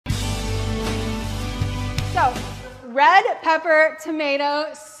So, red pepper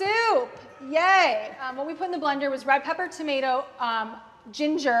tomato soup. Yay. What we put in the blender was red pepper, tomato,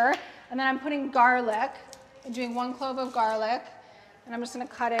 ginger, and then I'm putting garlic. I'm doing 1 clove of garlic, and I'm just going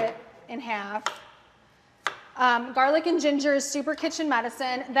to cut it in half. Garlic and ginger is super kitchen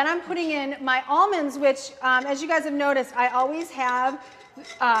medicine. Then I'm putting in my almonds, which, as you guys have noticed, I always have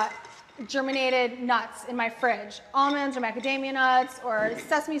germinated nuts in my fridge. Almonds or macadamia nuts or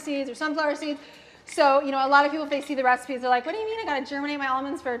sesame seeds or sunflower seeds. So, you know, a lot of people, if they see the recipes, they're like, what do you mean I gotta germinate my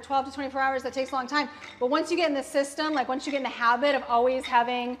almonds for 12 to 24 hours? That takes a long time. But once you get in the system, like once you get in the habit of always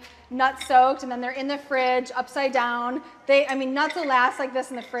having nuts soaked and then they're in the fridge upside down, nuts will last like this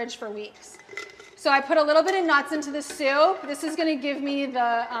in the fridge for weeks. So I put a little bit of nuts into the soup. This is gonna give me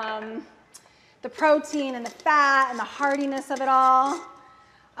the protein and the fat and the heartiness of it all.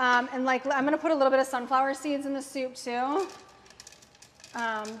 And like, I'm gonna put a little bit of sunflower seeds in the soup too.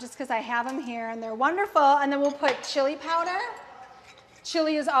 Just because I have them here and they're wonderful. And then we'll put chili powder.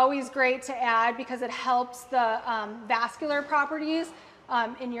 Chili is always great to add because it helps the vascular properties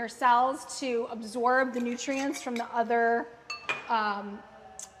in your cells to absorb the nutrients from the other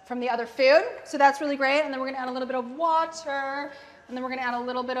food. So that's really great. And then we're going to add a little bit of water. And then we're going to add a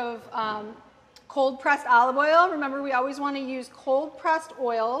little bit of cold pressed olive oil. Remember, we always want to use cold pressed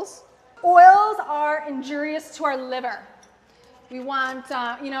oils. Oils are injurious to our liver. We want,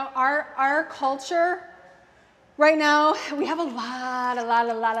 you know, our culture right now, we have a lot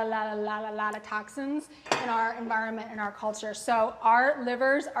of toxins in our environment and our culture. So our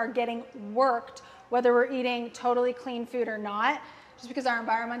livers are getting worked whether we're eating totally clean food or not, just because our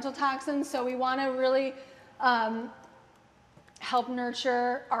environmental toxins. So we want to really help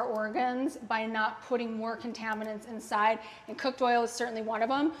nurture our organs by not putting more contaminants inside. And cooked oil is certainly one of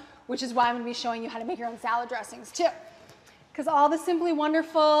them, which is why I'm going to be showing you how to make your own salad dressings too. Because all the Simply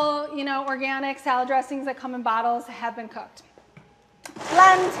Wonderful, you know, organic salad dressings that come in bottles have been cooked.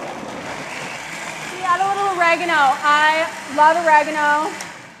 Blend. We add a little oregano. I love oregano.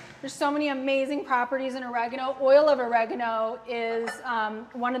 There's so many amazing properties in oregano. Oil of oregano is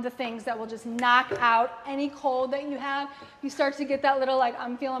one of the things that will just knock out any cold that you have. You start to get that little like,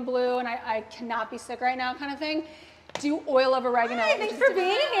 I'm feeling blue and I cannot be sick right now kind of thing. Do oil of oregano. Hi, thanks for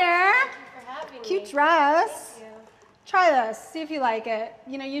being here. Thanks for having me. Cute dress. Try this, see if you like it.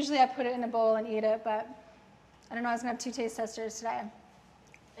 You know, usually I put it in a bowl and eat it, but I don't know, I was gonna have 2 taste testers today.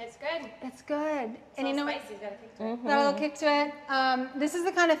 It's good. It's good. It's and you know, spicy. Got a kick to it. Got a little kick to it. This is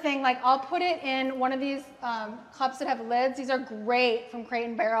the kind of thing, like I'll put it in one of these cups that have lids. These are great from Crate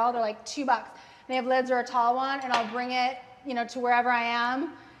and Barrel. They're like $2. They have lids or a tall one, and I'll bring it, you know, to wherever I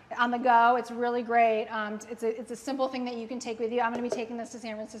am on the go. It's really great. It's a simple thing that you can take with you. I'm gonna be taking this to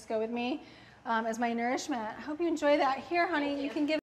San Francisco with me. As my nourishment. I hope you enjoy that. Here, honey, you can give